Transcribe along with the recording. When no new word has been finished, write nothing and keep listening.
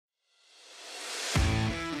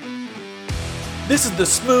This is the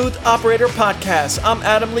Smooth Operator Podcast. I'm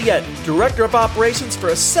Adam Liette, Director of Operations for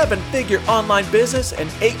a 7-figure online business and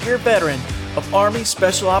 8-year veteran of Army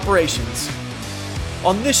Special Operations.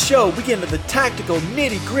 On this show, we get into the tactical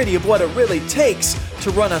nitty-gritty of what it really takes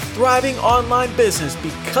to run a thriving online business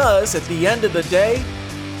because at the end of the day,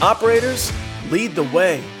 operators lead the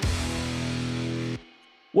way.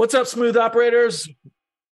 What's up, Smooth Operators?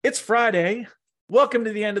 It's Friday. Welcome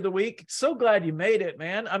to the end of the week. So glad you made it,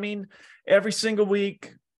 man. I mean, every single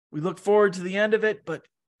week, we look forward to the end of it, but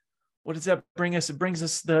what does that bring us? It brings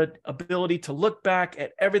us the ability to look back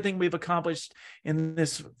at everything we've accomplished in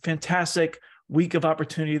this fantastic week of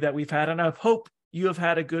opportunity that we've had. And I hope you have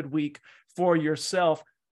had a good week for yourself.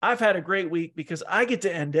 I've had a great week because I get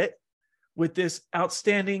to end it with this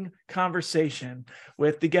outstanding conversation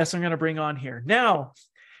with the guests I'm going to bring on here. Now,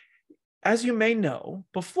 as you may know,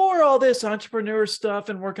 before all this entrepreneur stuff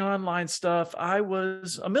and working online stuff, I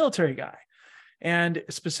was a military guy. And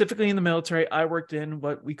specifically in the military, I worked in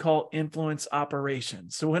what we call influence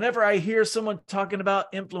operations. So whenever I hear someone talking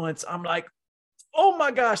about influence, I'm like, oh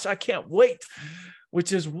my gosh, I can't wait.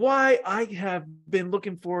 Which is why I have been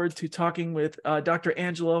looking forward to talking with Dr.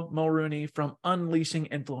 Angela Mulrooney from Unleashing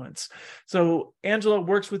Influence. So Angela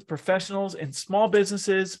works with professionals in small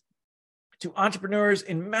businesses to entrepreneurs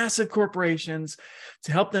in massive corporations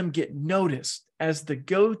to help them get noticed as the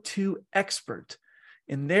go-to expert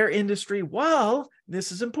in their industry while,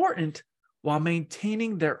 this is important, while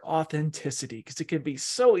maintaining their authenticity, because it can be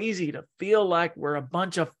so easy to feel like we're a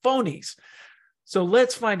bunch of phonies. So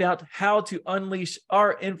let's find out how to unleash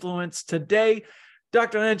our influence today.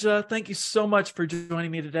 Dr. Angela, thank you so much for joining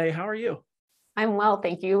me today. How are you? I'm well,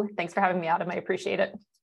 thank you. Thanks for having me, Adam. I appreciate it.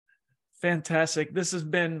 Fantastic. This has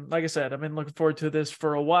been, like I said, I've been looking forward to this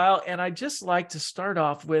for a while. And I just like to start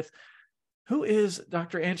off with, who is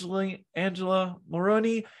Dr. Angela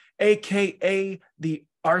Mulrooney, AKA the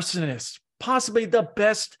Arsonist, possibly the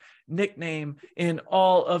best nickname in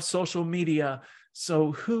all of social media.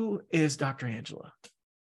 So who is Dr. Angela?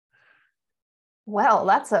 Well,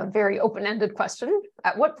 that's a very open-ended question.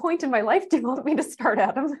 At what point in my life do you want me to start,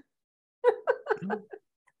 Adam?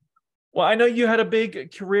 Well, I know you had a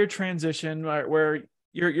big career transition where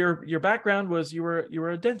your background was you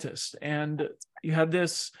were a dentist, and you had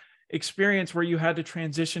this experience where you had to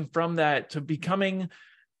transition from that to becoming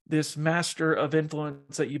this master of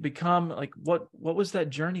influence that you become. Like, what was that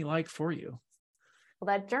journey like for you?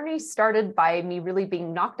 Well, that journey started by me really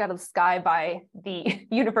being knocked out of the sky by the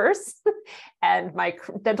universe and my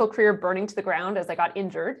dental career burning to the ground as I got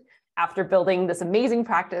injured after building this amazing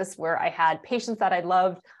practice where I had patients that I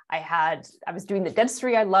loved. I was doing the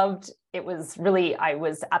dentistry I loved. It was really, I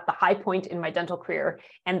was at the high point in my dental career.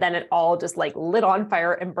 And then it all just like lit on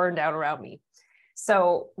fire and burned down around me.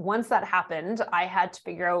 So once that happened, I had to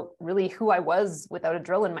figure out really who I was without a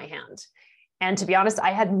drill in my hand. And to be honest,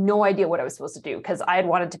 I had no idea what I was supposed to do because I had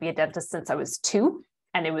wanted to be a dentist since I was 2.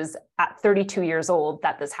 And it was at 32 years old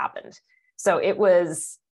that this happened. So it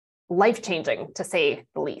was life-changing, to say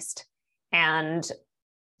the least. And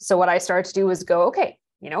so what I started to do was go, okay,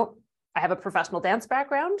 I have a professional dance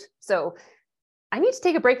background, so I need to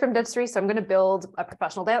take a break from dentistry. So I'm going to build a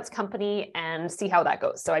professional dance company and see how that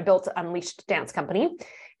goes. So I built Unleashed Dance Company.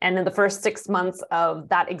 And in the first 6 months of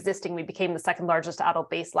that existing, we became the second largest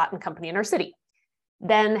adult-based Latin company in our city.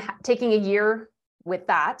 Then taking a year with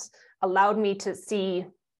that allowed me to see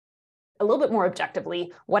a little bit more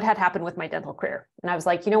objectively what had happened with my dental career. And I was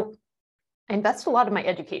like, I invested a lot of my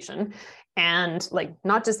education and like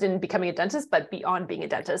not just in becoming a dentist, but beyond being a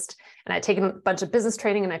dentist. And I'd taken a bunch of business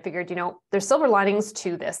training and I figured, there's silver linings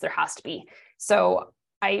to this. There has to be. So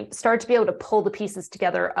I started to be able to pull the pieces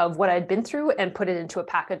together of what I'd been through and put it into a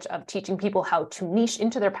package of teaching people how to niche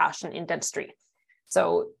into their passion in dentistry.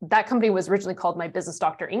 So that company was originally called My Business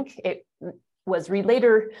Doctor Inc. It was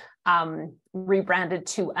later rebranded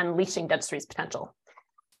to Unleashing Dentistry's Potential.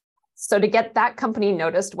 So to get that company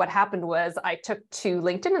noticed, what happened was I took to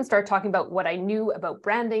LinkedIn and started talking about what I knew about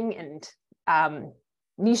branding and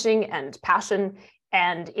niching and passion.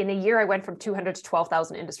 And in a year, I went from 200 to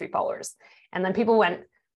 12,000 industry followers. And then people went,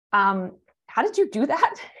 how did you do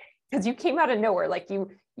that? Because you came out of nowhere. Like you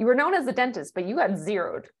were known as a dentist, but you got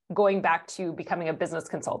zeroed going back to becoming a business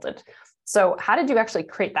consultant. So how did you actually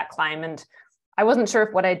create that climb? And I wasn't sure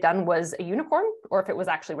if what I'd done was a unicorn or if it was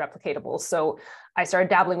actually replicatable. So I started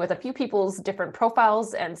dabbling with a few people's different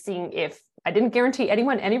profiles and seeing if I didn't guarantee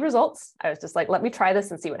anyone any results. I was just like, let me try this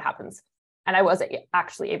and see what happens. And I was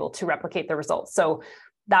actually able to replicate the results. So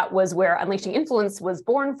that was where Unleashing Influence was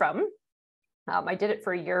born from. I did it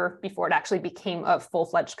for a year before it actually became a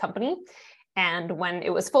full-fledged company. And when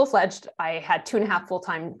it was full-fledged, I had 2.5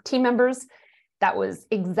 full-time team members. That was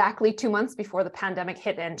exactly 2 months before the pandemic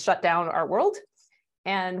hit and shut down our world.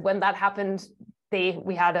 And when that happened,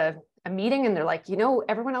 we had a meeting, and they're like,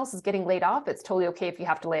 everyone else is getting laid off. It's totally okay if you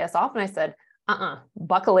have to lay us off. And I said,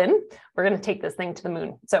 buckle in. We're going to take this thing to the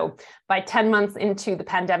moon. So by 10 months into the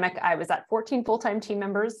pandemic, I was at 14 full-time team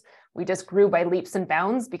members. We just grew by leaps and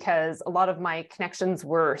bounds because a lot of my connections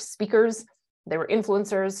were speakers. They were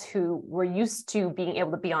influencers who were used to being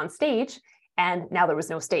able to be on stage, and now there was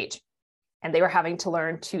no stage. And they were having to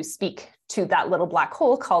learn to speak to that little black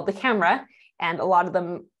hole called the camera. And a lot of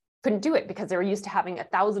them couldn't do it because they were used to having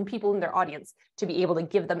 1,000 people in their audience to be able to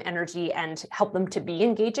give them energy and help them to be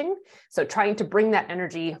engaging. So trying to bring that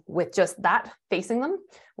energy with just that facing them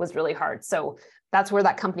was really hard. So that's where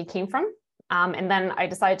that company came from. And then I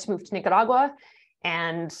decided to move to Nicaragua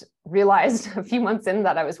and realized a few months in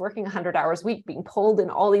that I was working 100 hours a week, being pulled in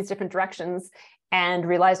all these different directions, and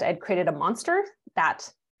realized I had created a monster that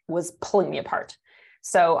was pulling me apart.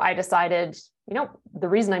 So I decided, the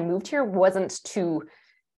reason I moved here wasn't to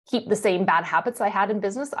keep the same bad habits I had in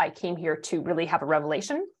business. I came here to really have a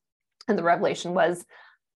revelation. And the revelation was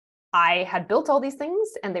I had built all these things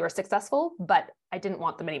and they were successful, but I didn't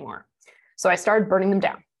want them anymore. So I started burning them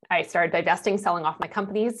down. I started divesting, selling off my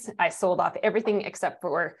companies. I sold off everything except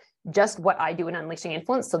for just what I do in Unleashing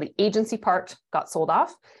Influence. So the agency part got sold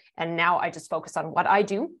off. And now I just focus on what I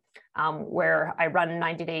do, where I run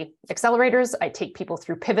 90-day accelerators. I take people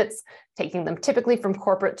through pivots, taking them typically from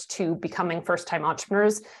corporate to becoming first-time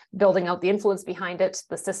entrepreneurs, building out the influence behind it,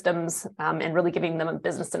 the systems, and really giving them a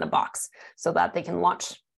business in a box so that they can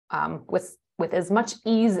launch with as much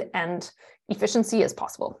ease and efficiency as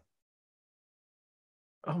possible.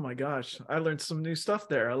 Oh my gosh, I learned some new stuff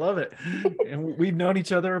there. I love it. And we've known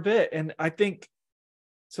each other a bit. And I think,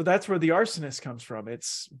 so that's where the Arsonist comes from.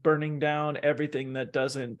 It's burning down everything that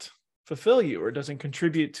doesn't fulfill you or doesn't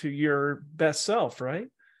contribute to your best self, right?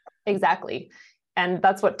 Exactly. And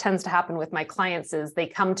that's what tends to happen with my clients is they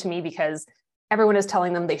come to me because everyone is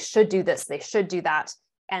telling them they should do this, they should do that.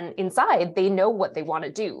 And inside they know what they want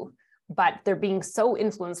to do, but they're being so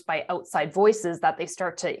influenced by outside voices that they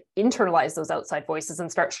start to internalize those outside voices and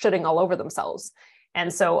start shitting all over themselves.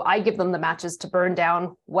 And so I give them the matches to burn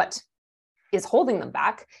down what is holding them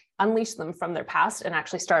back, unleash them from their past, and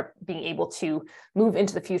actually start being able to move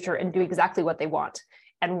into the future and do exactly what they want.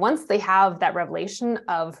 And once they have that revelation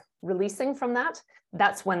of releasing from that,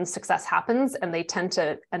 that's when success happens, and they tend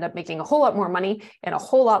to end up making a whole lot more money in a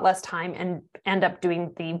whole lot less time and end up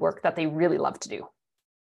doing the work that they really love to do.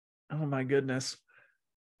 Oh my goodness.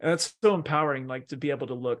 And that's so empowering, like to be able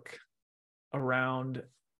to look around,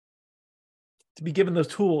 to be given those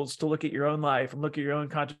tools to look at your own life and look at your own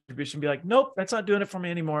contribution, be like, nope, that's not doing it for me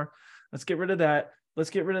anymore. Let's get rid of that. Let's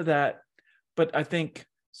get rid of that. But I think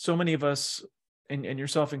so many of us, and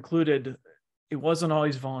yourself included, it wasn't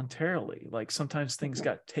always voluntarily. Like sometimes things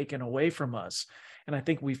got taken away from us. And I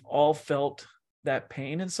think we've all felt that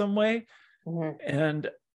pain in some way. Mm-hmm. And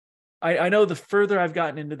I know the further I've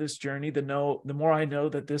gotten into this journey, the more I know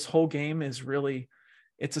that this whole game is really,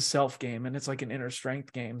 it's a self game, and it's like an inner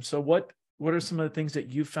strength game. So what are some of the things that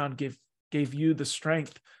you found gave you the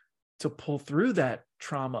strength to pull through that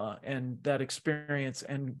trauma and that experience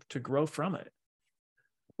and to grow from it?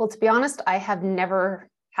 Well, to be honest, I have never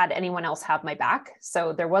had anyone else have my back.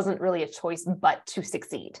 So there wasn't really a choice but to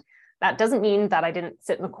succeed. That doesn't mean that I didn't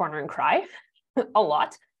sit in the corner and cry a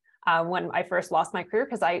lot when I first lost my career,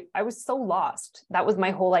 because I was so lost. That was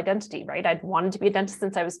my whole identity, right? I'd wanted to be a dentist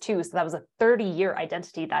since I was 2. So that was a 30-year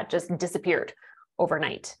identity that just disappeared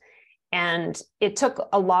overnight. And it took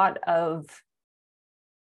a lot of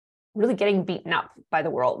really getting beaten up by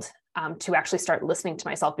the world to actually start listening to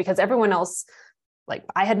myself, because everyone else, like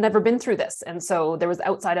I had never been through this. And so there was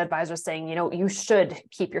outside advisors saying, you should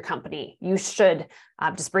keep your company. You should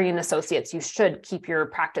just bring in associates. You should keep your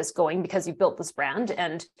practice going because you built this brand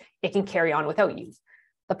and it can carry on without you.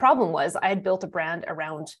 The problem was I had built a brand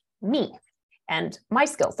around me and my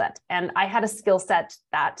skill set. And I had a skill set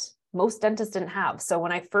that most dentists didn't have. So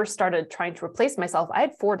when I first started trying to replace myself, I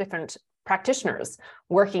had 4 different practitioners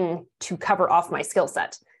working to cover off my skill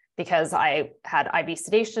set, because I had IV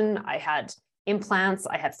sedation, I had implants,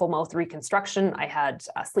 I had full mouth reconstruction, I had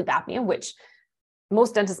sleep apnea, which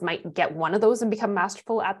most dentists might get one of those and become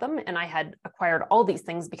masterful at them. And I had acquired all these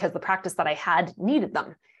things because the practice that I had needed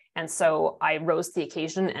them. And so I rose to the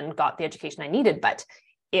occasion and got the education I needed, but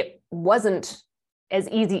it wasn't as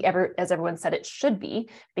easy as everyone said it should be,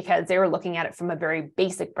 because they were looking at it from a very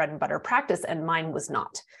basic bread and butter practice, and mine was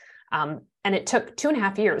not. And it took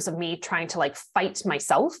 2.5 years of me trying to fight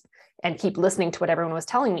myself and keep listening to what everyone was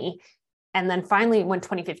telling me And then finally, when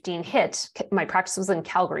 2015 hit, my practice was in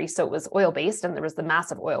Calgary, so it was oil-based, and there was the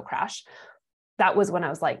massive oil crash. That was when I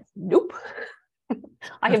was like, nope,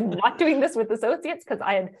 I am not doing this with associates, because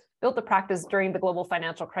I had built the practice during the global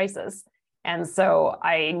financial crisis. And so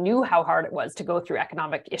I knew how hard it was to go through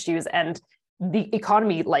economic issues, and the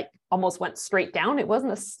economy like almost went straight down. It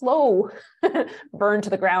wasn't a slow burn to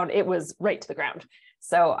the ground. It was right to the ground.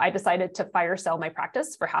 So I decided to fire sell my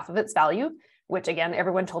practice for half of its value, which again,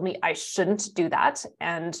 everyone told me I shouldn't do that.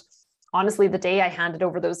 And honestly, the day I handed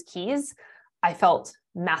over those keys, I felt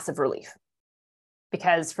massive relief,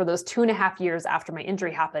 because for those 2.5 years after my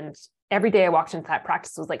injury happened, every day I walked into that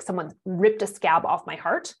practice was like someone ripped a scab off my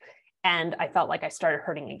heart, and I felt like I started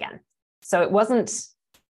hurting again. So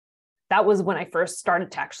that was when I first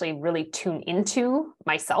started to actually really tune into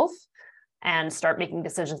myself and start making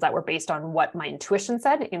decisions that were based on what my intuition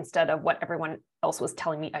said instead of what everyone else was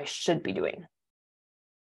telling me I should be doing.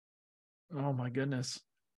 Oh my goodness.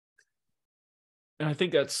 And I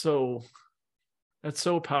think that's so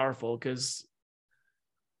powerful, because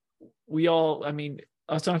we all, I mean,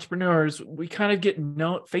 us entrepreneurs, we kind of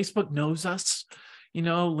Facebook knows us,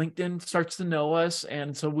 LinkedIn starts to know us.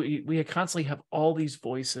 And so we constantly have all these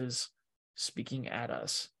voices speaking at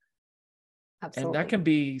us. Absolutely. And that can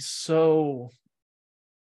be so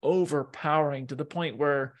overpowering, to the point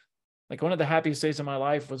where, like, one of the happiest days of my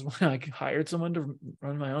life was when I hired someone to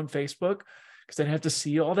run my own Facebook, because I didn't have to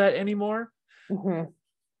see all that anymore. Mm-hmm.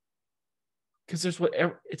 Because it's what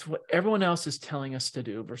everyone else is telling us to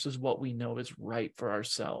do versus what we know is right for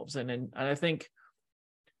ourselves. And I think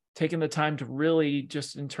taking the time to really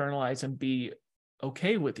just internalize and be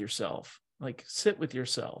okay with yourself, like sit with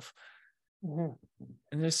yourself, mm-hmm.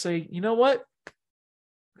 and just say, you know what?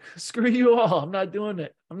 Screw you all. I'm not doing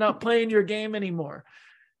it. I'm not playing your game anymore.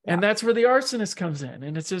 Yeah. And that's where the Arsonist comes in.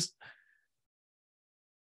 And it's just,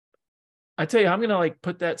 I tell you, I'm going to like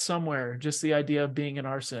put that somewhere, just the idea of being an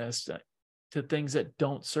Arsonist to things that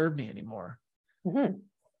don't serve me anymore. Mm-hmm.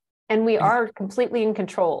 And we are completely in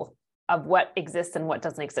control of what exists and what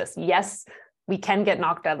doesn't exist. Yes, we can get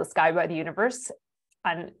knocked out of the sky by the universe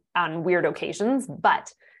on weird occasions,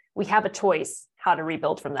 but we have a choice how to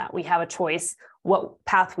rebuild from that. We have a choice what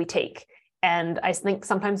path we take. And I think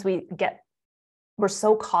sometimes we're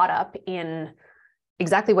so caught up in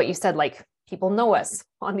exactly what you said, like people know us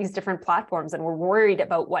on these different platforms, and we're worried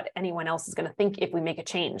about what anyone else is going to think if we make a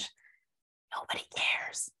change. Nobody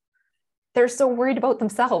cares. They're so worried about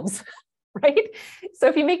themselves, right? So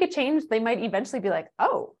if you make a change, they might eventually be like,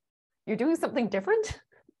 oh, you're doing something different,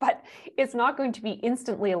 but it's not going to be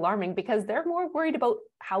instantly alarming, because they're more worried about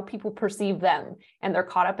how people perceive them, and they're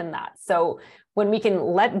caught up in that. So when we can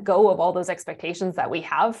let go of all those expectations that we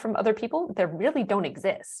have from other people, they really don't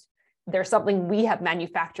exist. They're something we have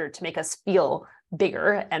manufactured to make us feel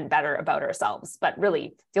bigger and better about ourselves. But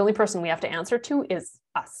really, the only person we have to answer to is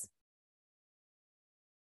us.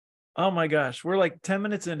 Oh my gosh, we're like 10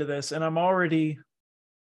 minutes into this, and I'm already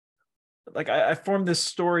like, I formed this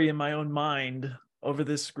story in my own mind over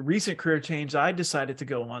this recent career change I decided to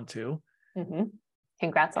go on to. Mm-hmm.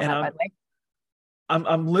 Congrats on that, by the way.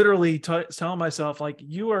 I'm literally telling myself, like,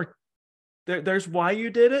 you are there's why you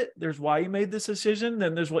did it. There's why you made this decision.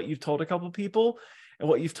 Then there's what you've told a couple people, and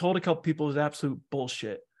what you've told a couple people is absolute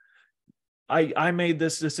bullshit. I made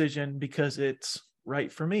this decision because it's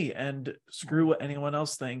right for me, and screw what anyone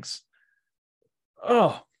else thinks.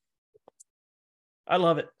 Oh, I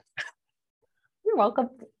love it. You're welcome.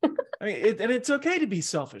 I mean, it's okay to be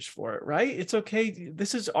selfish for it, right? It's okay.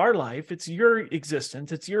 This is our life. It's your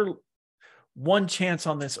existence. It's your one chance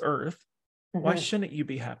on this earth. Mm-hmm. Why shouldn't you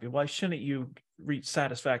be happy? Why shouldn't you reach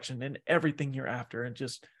satisfaction in everything you're after and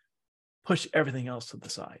just push everything else to the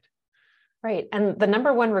side? Right. And the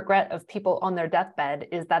number one regret of people on their deathbed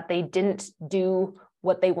is that they didn't do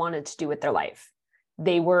what they wanted to do with their life.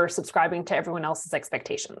 They were subscribing to everyone else's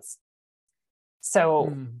expectations.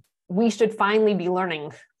 So we should finally be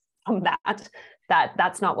learning from that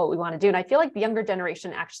that's not what we want to do. And I feel like the younger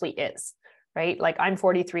generation actually is, right? Like, I'm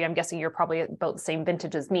 43. I'm guessing you're probably about the same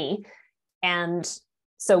vintage as me. And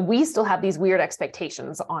so we still have these weird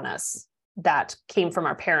expectations on us that came from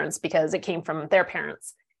our parents because it came from their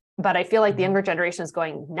parents. But I feel like the younger generation is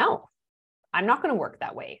going, no, I'm not going to work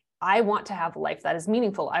that way. I want to have a life that is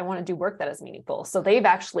meaningful. I want to do work that is meaningful. So they've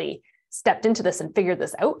actually stepped into this and figured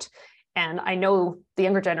this out. And I know the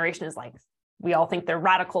younger generation is like, we all think they're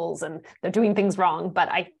radicals and they're doing things wrong,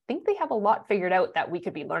 but I think they have a lot figured out that we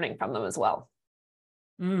could be learning from them as well.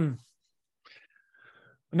 Now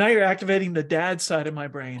you're activating the dad side of my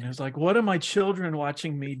brain. It's like, what are my children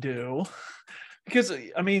watching me do? Because,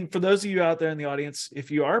 I mean, for those of you out there in the audience,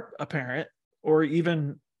 if you are a parent or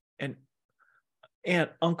even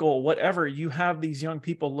aunt, uncle, whatever, you have these young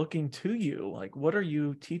people looking to you. Like, what are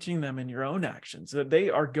you teaching them in your own actions? That they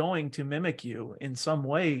are going to mimic you in some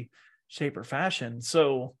way, shape, or fashion.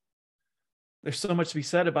 So there's so much to be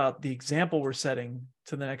said about the example we're setting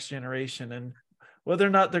to the next generation, and whether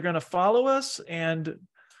or not they're going to follow us and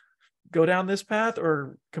go down this path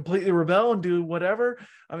or completely rebel and do whatever,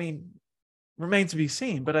 I mean, remains to be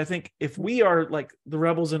seen. But I think if we are like the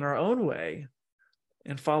rebels in our own way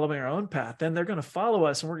and following our own path, then they're going to follow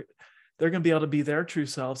us, and they're going to be able to be their true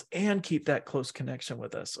selves and keep that close connection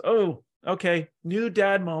with us. Oh, okay. New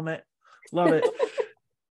dad moment. Love it.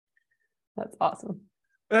 That's awesome.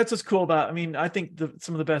 That's what's cool about, I mean, I think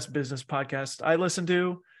some of the best business podcasts I listen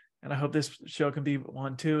to, and I hope this show can be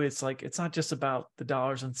one too. It's like, it's not just about the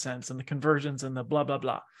dollars and cents and the conversions and the blah, blah,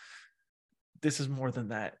 blah. This is more than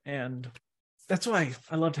that. And that's why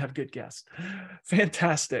I love to have good guests.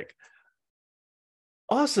 Fantastic.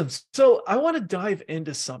 Awesome. So I want to dive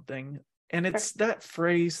into something, and it's that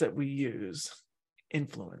phrase that we use,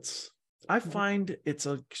 influence. I find it's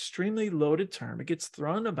an extremely loaded term. It gets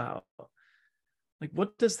thrown about. Like,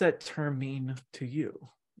 what does that term mean to you,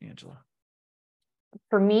 Angela?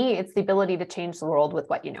 For me, it's the ability to change the world with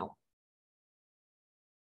what you know.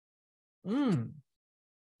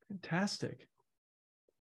 Fantastic.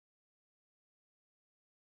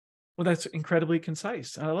 Well, that's incredibly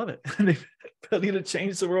concise. I love it. The ability to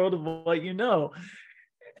change the world of what you know.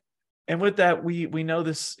 And with that, we know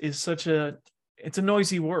this is it's a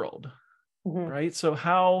noisy world, right? So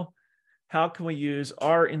how can we use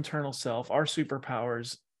our internal self, our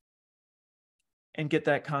superpowers, and get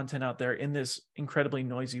that content out there in this incredibly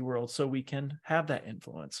noisy world so we can have that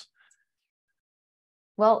influence?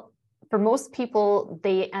 Well, for most people,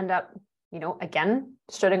 they end up, again,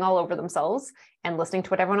 shitting all over themselves and listening to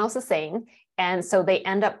what everyone else is saying. And so they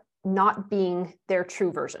end up not being their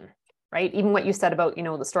true version, right? Even what you said about,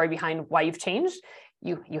 the story behind why you've changed,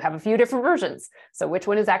 you have a few different versions. So which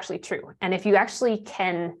one is actually true? And if you actually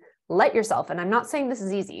can let yourself, and I'm not saying this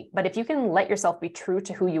is easy, but if you can let yourself be true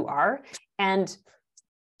to who you are and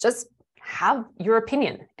just have your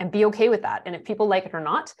opinion and be okay with that. And if people like it or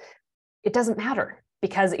not, it doesn't matter,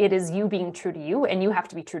 because it is you being true to you, and you have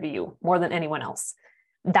to be true to you more than anyone else.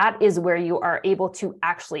 That is where you are able to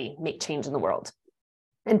actually make change in the world.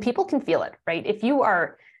 And people can feel it, right? If you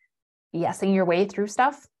are BSing your way through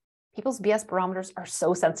stuff, people's BS barometers are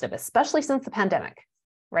so sensitive, especially since the pandemic.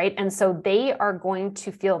 Right. And so they are going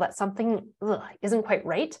to feel that something isn't quite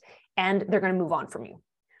right, and they're going to move on from you.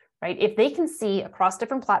 Right. If they can see across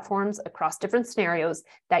different platforms, across different scenarios,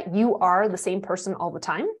 that you are the same person all the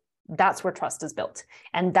time, that's where trust is built.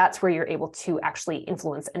 And that's where you're able to actually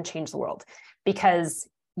influence and change the world, because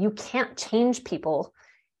you can't change people.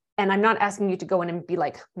 And I'm not asking you to go in and be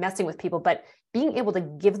like messing with people, but being able to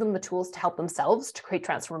give them the tools to help themselves to create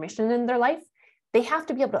transformation in their life. They have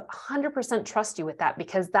to be able to 100% trust you with that,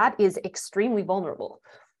 because that is extremely vulnerable.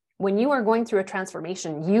 When you are going through a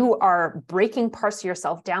transformation, you are breaking parts of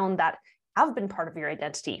yourself down that have been part of your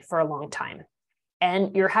identity for a long time.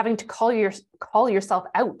 And you're having to call yourself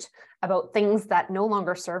out about things that no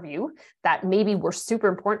longer serve you, that maybe were super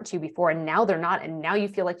important to you before, and now they're not. And now you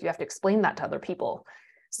feel like you have to explain that to other people.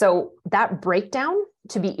 So that breakdown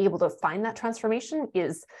to be able to find that transformation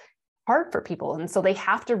is hard for people. And so they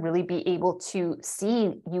have to really be able to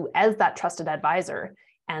see you as that trusted advisor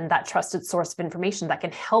and that trusted source of information that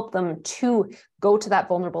can help them to go to that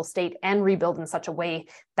vulnerable state and rebuild in such a way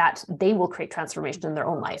that they will create transformation in their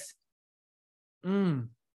own life.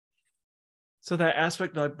 So that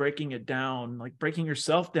aspect of breaking it down, like breaking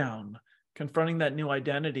yourself down, confronting that new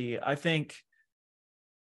identity, I think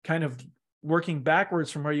kind of working backwards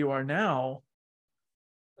from where you are now,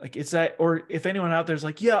 like, it's that, or if anyone out there's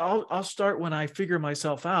like, yeah, I'll start when I figure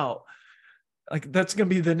myself out, like, that's going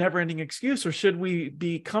to be the never-ending excuse? Or should we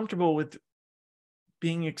be comfortable with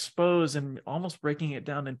being exposed and almost breaking it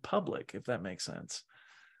down in public, if that makes sense?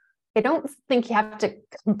 I don't think you have to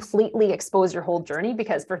completely expose your whole journey,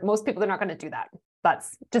 because for most people, they're not going to do that.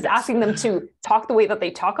 That's just asking them to talk the way that they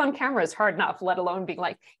talk on camera is hard enough, let alone being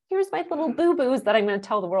like, here's my little boo-boos that I'm going to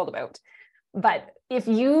tell the world about. But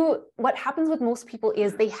what happens with most people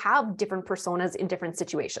is they have different personas in different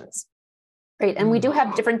situations, right? And we do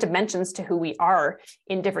have different dimensions to who we are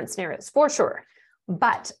in different scenarios, for sure.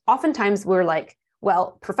 But oftentimes we're like,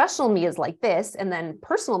 well, professional me is like this, and then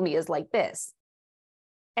personal me is like this.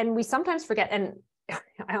 And we sometimes forget, and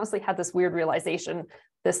I honestly had this weird realization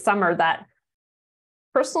this summer that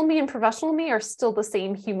personal me and professional me are still the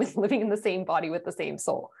same human living in the same body with the same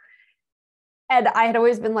soul. And I had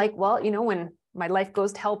always been like, well, when my life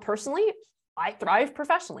goes to hell personally, I thrive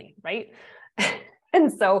professionally, right?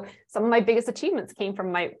 And so some of my biggest achievements came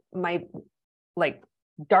from my like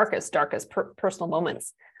darkest personal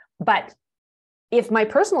moments. But if my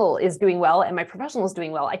personal is doing well and my professional is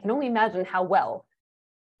doing well, I can only imagine how well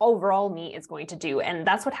overall me is going to do. And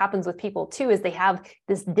that's what happens with people too, is they have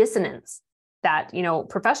this dissonance that, you know,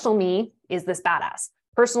 professional me is this badass.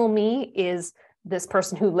 Personal me is this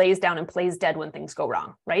person who lays down and plays dead when things go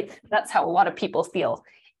wrong, right? That's how a lot of people feel.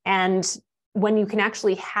 And when you can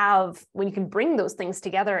actually when you can bring those things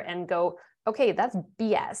together and go, okay, that's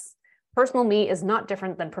BS. Personal me is not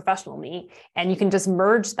different than professional me. And you can just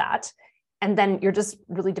merge that. And then you're just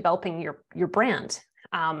really developing your brand.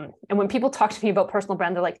 And when people talk to me about personal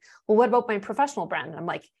brand, they're like, well, what about my professional brand? And I'm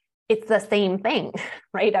like, it's the same thing,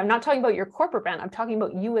 right? I'm not talking about your corporate brand. I'm talking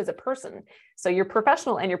about you as a person. So your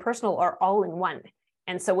professional and your personal are all in one.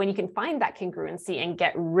 And so when you can find that congruency and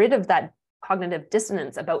get rid of that cognitive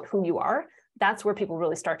dissonance about who you are, that's where people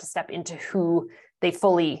really start to step into who they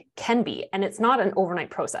fully can be. And it's not an overnight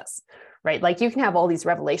process, right? Like you can have all these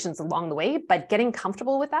revelations along the way, but getting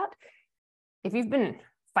comfortable with that, if you've been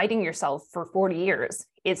fighting yourself for 40 years,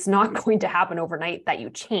 it's not going to happen overnight that you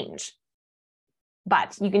change.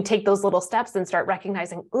 But you can take those little steps and start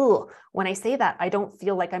recognizing, oh, when I say that, I don't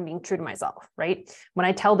feel like I'm being true to myself, right? When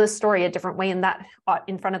I tell this story a different way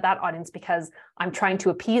in front of that audience because I'm trying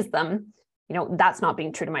to appease them, you know, that's not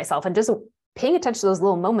being true to myself. And just paying attention to those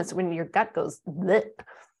little moments when your gut goes, bleh,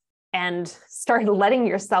 and start letting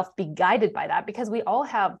yourself be guided by that, because we all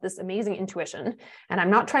have this amazing intuition. And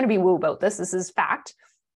I'm not trying to be woo about this. This is fact.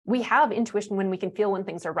 We have intuition when we can feel when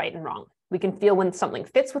things are right and wrong. We can feel when something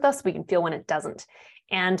fits with us. We can feel when it doesn't.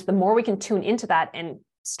 And the more we can tune into that and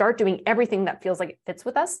start doing everything that feels like it fits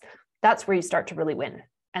with us, that's where you start to really win.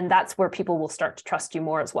 And that's where people will start to trust you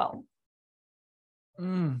more as well.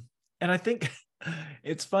 And I think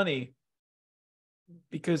it's funny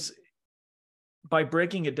because by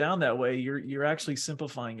breaking it down that way, you're actually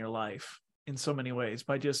simplifying your life in so many ways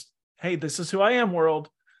by just, hey, this is who I am, world.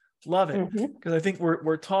 Love it. Because I think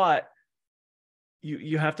we're taught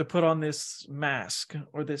you have to put on this mask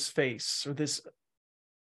or this face or this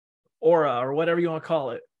aura or whatever you want to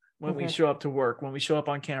call it when we show up to work, when we show up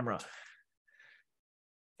on camera.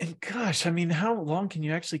 And gosh, I mean, how long can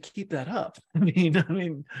you actually keep that up? I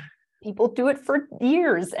mean, people do it for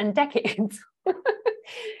years and decades.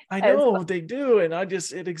 I know they do. And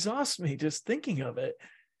it exhausts me just thinking of it.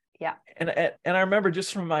 Yeah. And I remember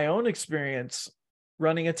just from my own experience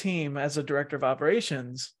running a team as a director of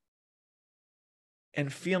operations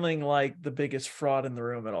and feeling like the biggest fraud in the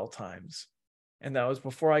room at all times. And that was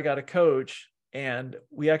before I got a coach. And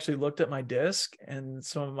we actually looked at my disc and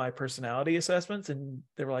some of my personality assessments, and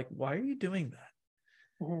they were like, why are you doing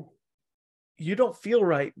that? You don't feel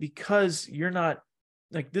right because you're not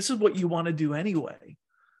like, this is what you want to do anyway.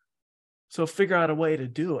 So figure out a way to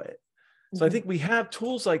do it. So I think we have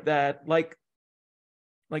tools like that, like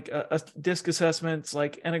a disc assessments,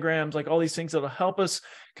 like enneagrams, like all these things that'll help us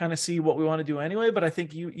kind of see what we want to do anyway. But I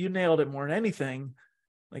think you nailed it more than anything.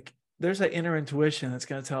 Like there's that inner intuition that's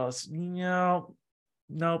going to tell us, no,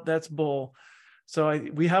 that's bull. So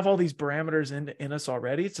we have all these parameters in us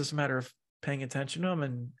already. It's just a matter of paying attention to them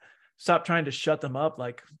and stop trying to shut them up.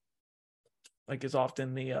 Like is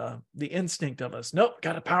often the instinct of us. Nope,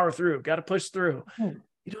 got to power through, got to push through.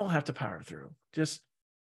 You don't have to power through. Just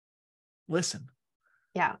listen.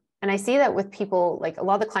 Yeah. And I see that with people, like a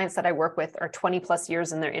lot of the clients that I work with are 20 plus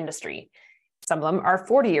years in their industry. Some of them are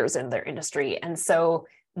 40 years in their industry. And so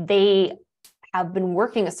they have been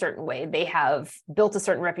working a certain way. They have built a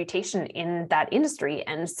certain reputation in that industry.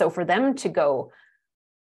 And so for them to go,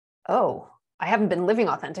 oh, I haven't been living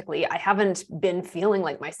authentically. I haven't been feeling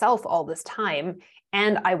like myself all this time.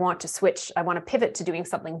 And I want to switch. I want to pivot to doing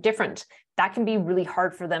something different. That can be really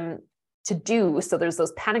hard for them to do. So there's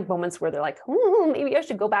those panic moments where they're like, maybe I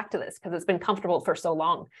should go back to this because it's been comfortable for so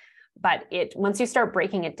long. But once you start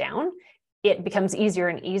breaking it down, it becomes easier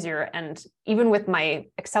and easier. And even with my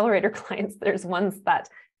accelerator clients, there's ones that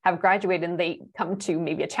have graduated and they come to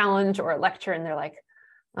maybe a challenge or a lecture and they're like,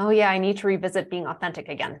 oh yeah, I need to revisit being authentic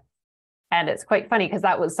again. And it's quite funny because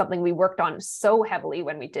that was something we worked on so heavily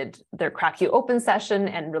when we did their Crack You Open session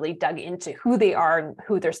and really dug into who they are and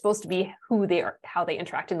who they're supposed to be, who they are, how they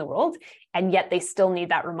interact in the world. And yet they still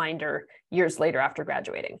need that reminder years later after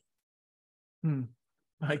graduating.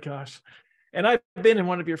 My gosh. And I've been in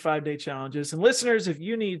one of your 5-day challenges. And listeners, if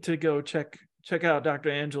you need to go check out Dr.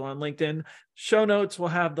 Angela on LinkedIn, show notes will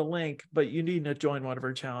have the link, but you need to join one of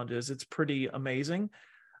her challenges. It's pretty amazing.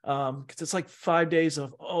 Because it's like 5 days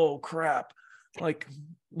of, oh crap, like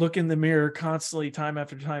look in the mirror constantly, time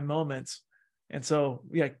after time moments. And so,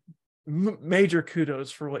 yeah, major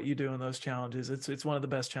kudos for what you do in those challenges. It's one of the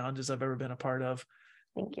best challenges I've ever been a part of.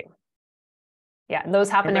 Thank you. Yeah, and those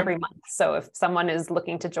happen every month. So if someone is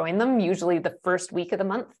looking to join them, usually the first week of the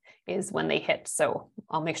month is when they hit. So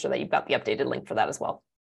I'll make sure that you've got the updated link for that as well.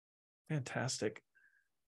 Fantastic.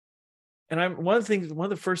 And one of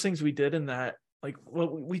the first things we did in that, like, well,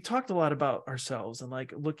 we talked a lot about ourselves and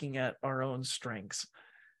like looking at our own strengths.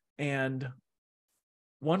 And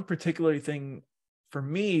one particular thing for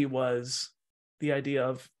me was the idea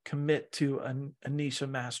of commit to a niche of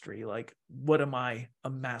mastery. Like, what am I a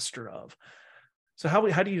master of? So how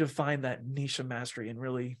do you define that niche of mastery and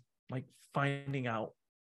really like finding out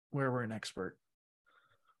where we're an expert?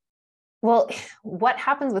 Well, what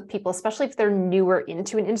happens with people, especially if they're newer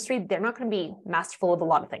into an industry, they're not going to be masterful of a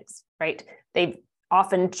lot of things, right? They've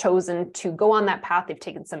often chosen to go on that path. They've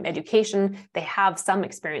taken some education. They have some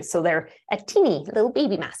experience. So they're a teeny little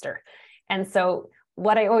baby master. And so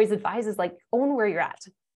what I always advise is like, own where you're at,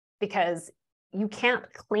 because you can't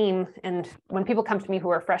claim. And when people come to me who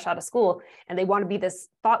are fresh out of school and they want to be this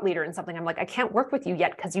thought leader in something, I'm like, I can't work with you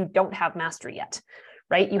yet because you don't have mastery yet,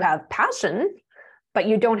 right? You have passion, but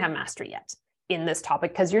you don't have mastery yet in this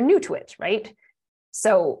topic because you're new to it, right?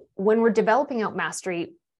 So when we're developing out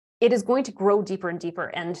mastery, it is going to grow deeper and deeper.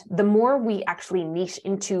 And the more we actually niche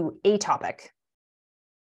into a topic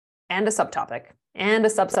and a subtopic and a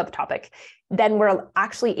subtopic, then we're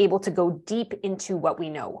actually able to go deep into what we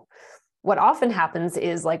know. What often happens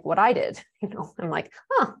is like what I did, I'm like,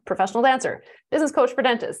 professional dancer, business coach for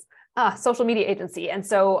dentists, social media agency. And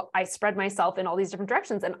so I spread myself in all these different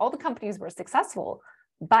directions and all the companies were successful,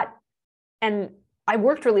 and I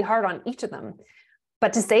worked really hard on each of them.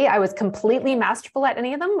 But to say I was completely masterful at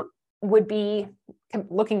any of them would be,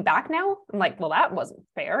 looking back now, I'm like, well, that wasn't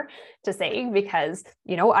fair to say, because,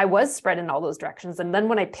 I was spread in all those directions. And then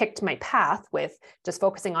when I picked my path with just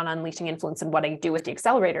focusing on unleashing influence and what I do with the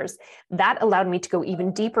accelerators, that allowed me to go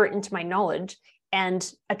even deeper into my knowledge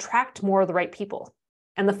and attract more of the right people.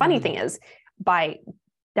 And the funny thing is, by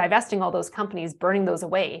divesting all those companies, burning those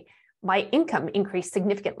away, my income increased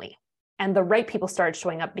significantly. And the right people started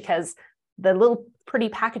showing up because the little pretty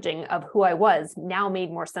packaging of who I was now made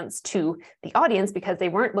more sense to the audience, because they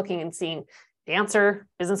weren't looking and seeing dancer,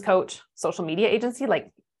 business coach, social media agency.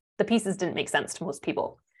 Like, the pieces didn't make sense to most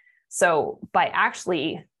people. So by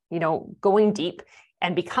actually, going deep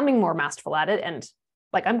and becoming more masterful at it, and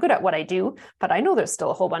like, I'm good at what I do, but I know there's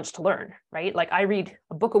still a whole bunch to learn, right? Like, I read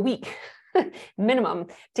a book a week minimum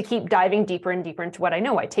to keep diving deeper and deeper into what I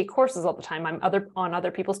know. I take courses all the time. I'm on other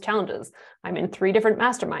people's challenges. I'm in 3 different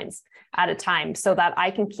masterminds at a time so that I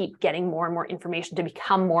can keep getting more and more information to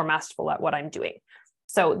become more masterful at what I'm doing.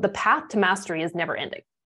 So the path to mastery is never ending,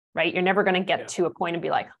 right? You're never going to get to a point and be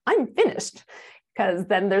like, I'm finished, because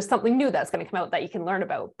then there's something new that's going to come out that you can learn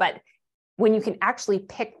about. But when you can actually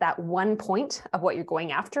pick that one point of what you're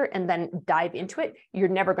going after and then dive into it, you're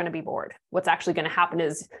never going to be bored. What's actually going to happen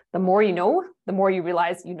is the more you know, the more you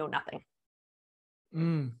realize you know nothing.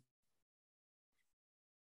 And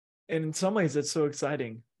in some ways, it's so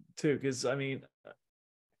exciting too, because I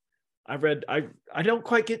don't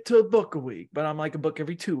quite get to a book a week, but I'm like a book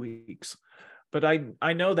every 2 weeks. But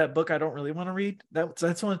I know that book I don't really want to read.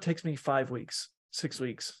 That's one that takes me 5 weeks, 6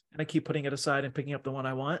 weeks, and I keep putting it aside and picking up the one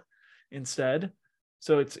I want instead.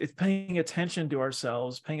 So it's paying attention to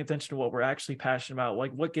ourselves, paying attention to what we're actually passionate about,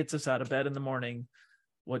 like what gets us out of bed in the morning.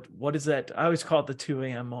 What is that? I always call it the 2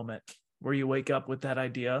 a.m. moment, where you wake up with that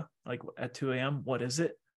idea, like at 2 a.m. What is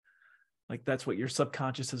it? Like, that's what your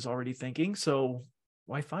subconscious is already thinking. So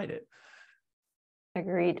why fight it?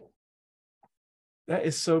 Agreed. That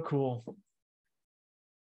is so cool.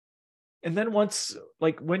 And then once,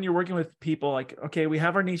 like, when you're working with people, like, okay, we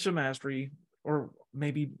have our niche of mastery, or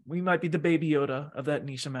maybe we might be the baby Yoda of that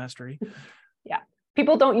niche of mastery. Yeah.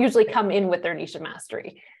 People don't usually come in with their niche of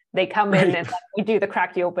mastery. They come in and we do the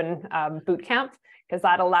Crack You Open boot camp, because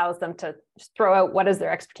that allows them to just throw out what is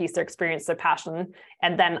their expertise, their experience, their passion,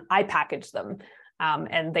 and then I package them.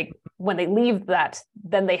 And when they leave that,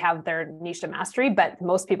 then they have their niche of mastery. But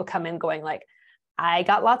most people come in going like, I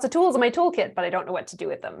got lots of tools in my toolkit, but I don't know what to do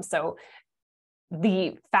with them. So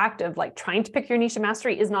the fact of like trying to pick your niche of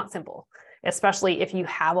mastery is not simple, especially if you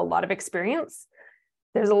have a lot of experience.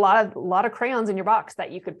 There's a lot of crayons in your box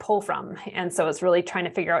that you could pull from. And so it's really trying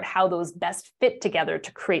to figure out how those best fit together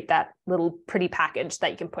to create that little pretty package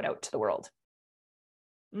that you can put out to the world.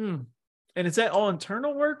 And is that all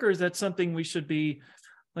internal work, or is that something we should be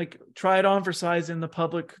like, try it on for size in the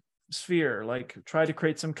public sphere? Like, try to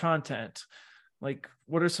create some content. Like,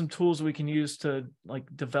 what are some tools we can use to like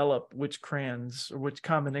develop which crayons or which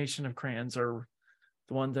combination of crayons are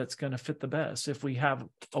the one that's going to fit the best if we have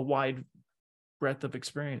a wide breadth of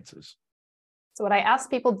experiences. So what I ask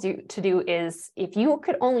people to do is, if you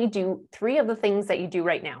could only do 3 of the things that you do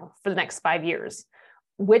right now for the next 5 years,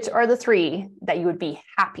 which are the 3 that you would be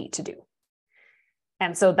happy to do?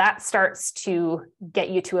 And so that starts to get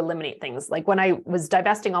you to eliminate things. Like when I was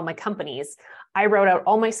divesting all my companies, I wrote out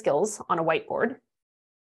all my skills on a whiteboard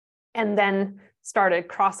and then started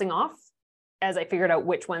crossing off as I figured out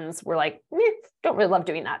which ones were like, don't really love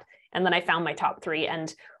doing that. And then I found my top 3.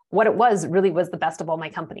 And what it was really was the best of all my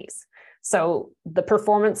companies. So the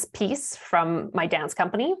performance piece from my dance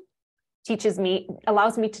company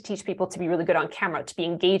allows me to teach people to be really good on camera, to be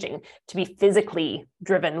engaging, to be physically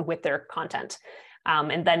driven with their content.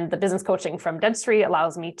 And then the business coaching from dentistry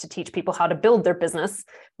allows me to teach people how to build their business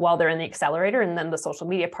while they're in the accelerator. And then the social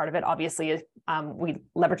media part of it, obviously, we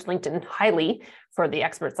leverage LinkedIn highly for the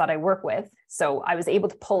experts that I work with. So I was able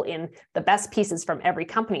to pull in the best pieces from every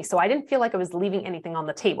company. So I didn't feel like I was leaving anything on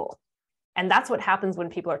the table. And that's what happens when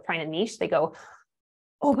people are trying to niche. They go,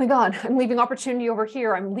 oh my God, I'm leaving opportunity over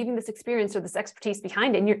here. I'm leaving this experience or this expertise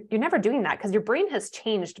behind. And you're never doing that because your brain has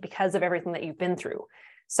changed because of everything that you've been through.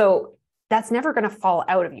 So that's never going to fall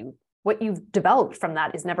out of you. What you've developed from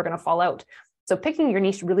that is never going to fall out. So picking your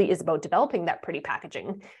niche really is about developing that pretty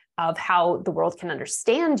packaging of how the world can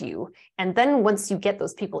understand you. And then once you get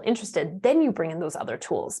those people interested, then you bring in those other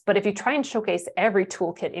tools. But if you try and showcase every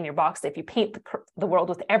toolkit in your box, if you paint the world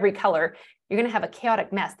with every color, you're going to have a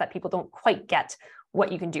chaotic mess that people don't quite get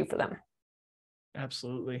what you can do for them.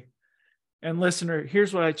 Absolutely. And listener,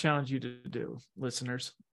 here's what I challenge you to do,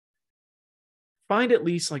 listeners. Find at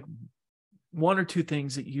least like 1 or 2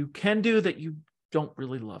 things that you can do that you don't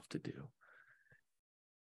really love to do.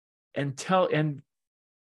 And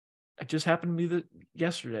it just happened to me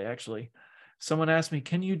yesterday, actually. Someone asked me,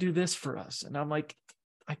 can you do this for us? And I'm like,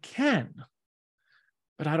 I can,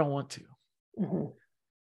 but I don't want to. Mm-hmm.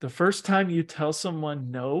 The first time you tell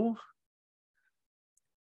someone no,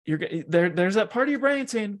 there's that part of your brain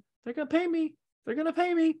saying, they're going to pay me. They're going to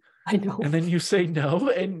pay me. I know. And then you say no,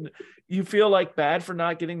 and you feel like bad for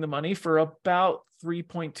not getting the money for about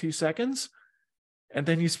 3.2 seconds. And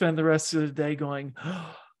then you spend the rest of the day going,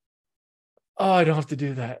 oh, I don't have to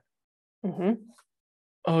do that. Mm-hmm.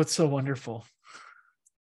 Oh, it's so wonderful.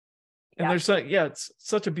 And it's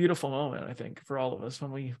such a beautiful moment, I think, for all of us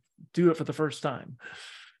when we do it for the first time.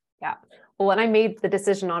 Yeah. Well, when I made the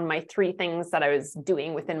decision on my 3 things that I was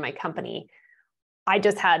doing within my company, I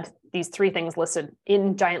just had these 3 things listed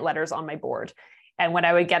in giant letters on my board. And when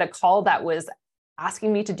I would get a call that was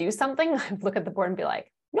asking me to do something, I'd look at the board and be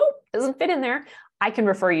like, nope, doesn't fit in there. I can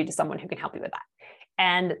refer you to someone who can help you with that.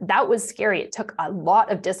 And that was scary. It took a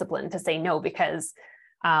lot of discipline to say no, because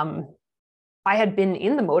I had been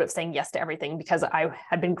in the mode of saying yes to everything because I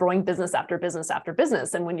had been growing business after business after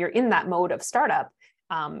business. And when you're in that mode of startup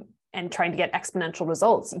and trying to get exponential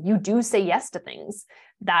results, you do say yes to things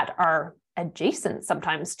that are adjacent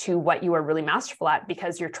sometimes to what you are really masterful at,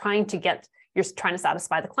 because you're trying to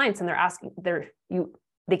satisfy the clients, and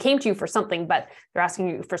they came to you for something, but they're asking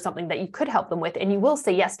you for something that you could help them with, and you will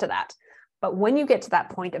say yes to that. But when you get to that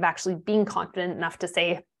point of actually being confident enough to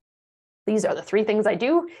say, these are the 3 things I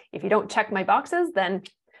do, if you don't check my boxes, then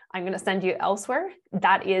I'm going to send you elsewhere.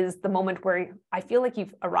 That is the moment where I feel like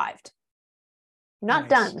you've arrived. Not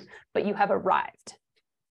done, but you have arrived.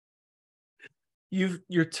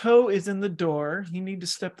 Your toe is in the door. You need to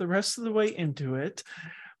step the rest of the way into it.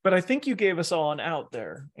 But I think you gave us all an out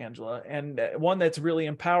there, Angela, and one that's really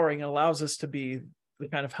empowering and allows us to be the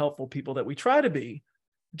kind of helpful people that we try to be.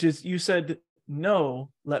 Just you said, no,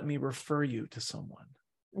 let me refer you to someone.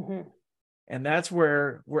 Mm-hmm. And that's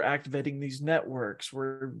where we're activating these networks.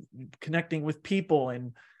 We're connecting with people,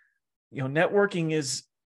 and networking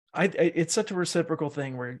it's such a reciprocal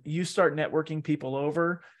thing where you start networking people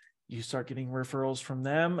over, you start getting referrals from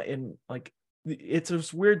them, and like it's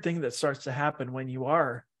this weird thing that starts to happen when you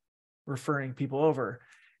are referring people over.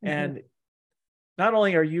 Mm-hmm. And not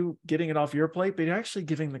only are you getting it off your plate, but you're actually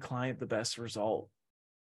giving the client the best result.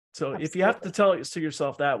 So Absolutely. If you have to tell it to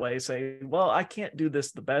yourself that way, say, well, I can't do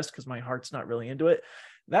this the best because my heart's not really into it.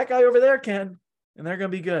 That guy over there can, and they're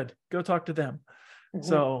going to be good. Go talk to them. Mm-hmm.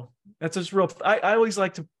 So that's just real. I always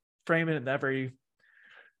like to frame it in that very,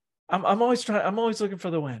 I'm always looking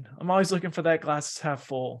for the win. I'm always looking for that glass is half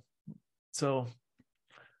full. So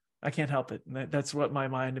I can't help it. And that's what my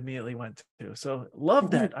mind immediately went to. So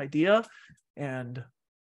love that idea, and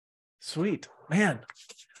sweet, man.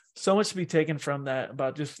 So much to be taken from that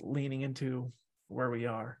about just leaning into where we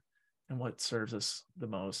are and what serves us the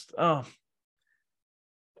most. Oh,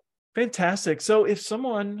 fantastic. So if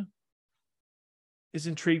someone is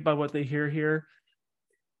intrigued by what they hear here,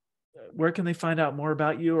 where can they find out more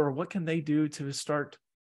about you, or what can they do to start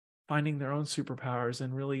finding their own superpowers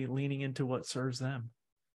and really leaning into what serves them?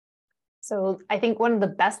 So I think one of the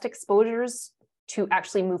best exposures to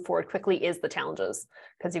actually move forward quickly is the challenges,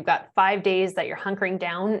 because you've got 5 days that you're hunkering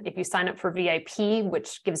down. If you sign up for VIP,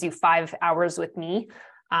 which gives you 5 hours with me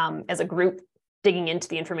as a group digging into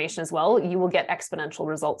the information as well, you will get exponential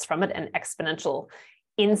results from it and exponential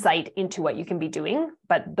insight into what you can be doing.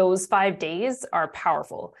 But those 5 days are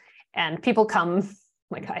powerful. And people come,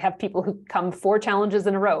 like I have people who come 4 challenges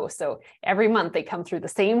in a row. So every month they come through the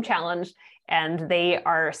same challenge and they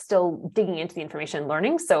are still digging into the information and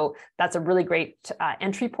learning. So that's a really great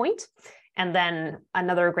entry point. And then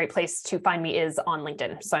another great place to find me is on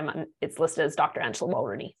LinkedIn. So it's listed as Dr. Angela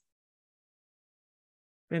Mulrooney.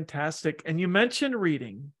 Fantastic. And you mentioned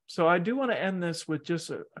reading. So I do want to end this with just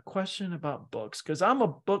a question about books, because I'm a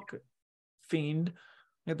book fiend.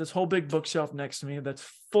 I have this whole big bookshelf next to me that's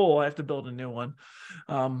full. I have to build a new one.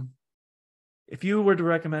 If you were to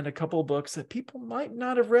recommend a couple of books that people might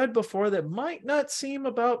not have read before, that might not seem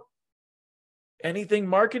about anything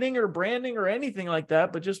marketing or branding or anything like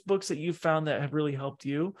that, but just books that you've found that have really helped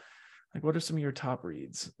you, like what are some of your top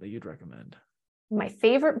reads that you'd recommend? My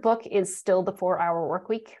favorite book is still The 4-Hour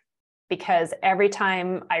Workweek, because every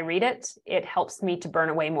time I read it, it helps me to burn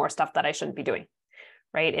away more stuff that I shouldn't be doing,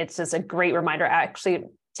 right? It's just a great reminder. I actually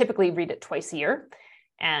typically read it twice a year,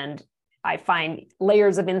 and I find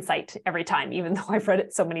layers of insight every time, even though I've read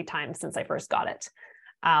it so many times since I first got it.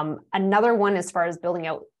 Another one, as far as building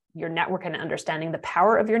out your network and understanding the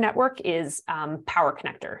power of your network, is Power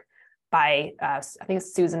Connector by, I think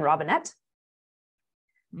it's Susan Robinette.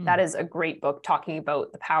 That is a great book talking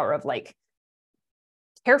about the power of like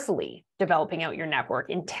carefully developing out your network,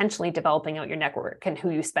 intentionally developing out your network and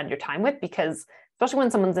who you spend your time with, because especially when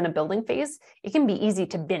someone's in a building phase, it can be easy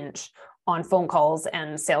to binge on phone calls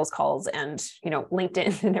and sales calls and,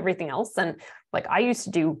 LinkedIn and everything else. And like I used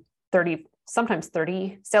to do 30, sometimes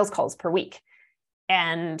 30 sales calls per week.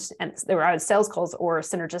 And there were either sales calls or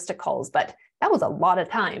synergistic calls, but that was a lot of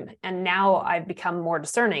time. And now I've become more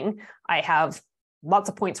discerning. I have lots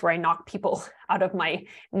of points where I knock people out of my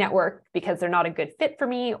network because they're not a good fit for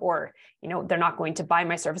me, or, they're not going to buy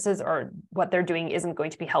my services, or what they're doing isn't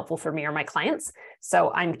going to be helpful for me or my clients.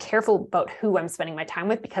 So I'm careful about who I'm spending my time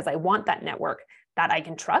with, because I want that network that I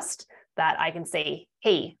can trust, that I can say,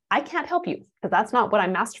 hey, I can't help you because that's not what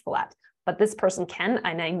I'm masterful at, but this person can,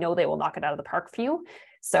 and I know they will knock it out of the park for you.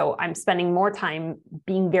 So I'm spending more time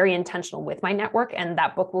being very intentional with my network, and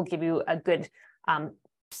that book will give you a good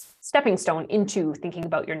stepping stone into thinking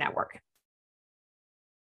about your network.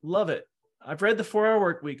 Love it. I've read The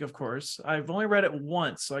 4-Hour Workweek, of course. I've only read it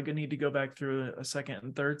once, so I need to go back through a second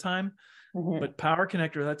and third time. But Power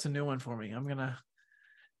Connector, that's a new one for me.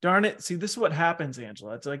 Darn it. See, this is what happens,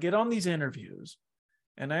 Angela. It's I get on these interviews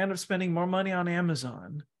and I end up spending more money on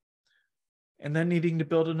Amazon and then needing to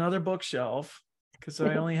build another bookshelf because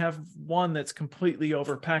I only have one that's completely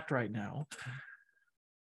overpacked right now.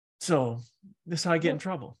 So this is how I get in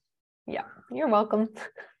trouble. Yeah, you're welcome.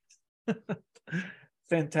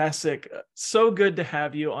 Fantastic. So good to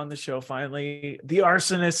have you on the show finally. The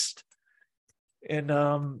Arsonist.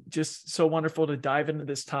 And just so wonderful to dive into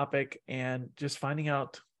this topic and just finding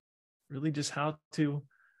out really just how to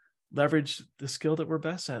leverage the skill that we're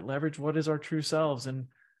best at, leverage what is our true selves and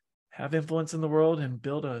have influence in the world and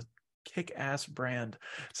build a kick-ass brand.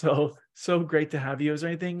 So great to have you. Is there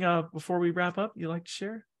anything before we wrap up you'd like to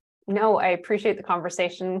share? No, I appreciate the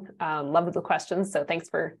conversation. Love the questions. So thanks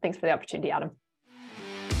for the opportunity, Adam.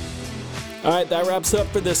 All right, that wraps up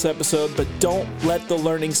for this episode, but don't let the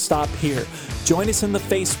learning stop here. Join us in the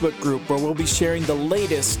Facebook group where we'll be sharing the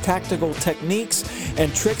latest tactical techniques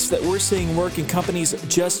and tricks that we're seeing work in companies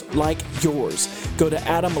just like yours. Go to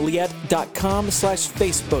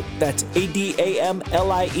adamliette.com/Facebook. That's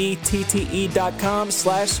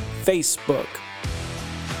ADAMLIETTE.com/Facebook.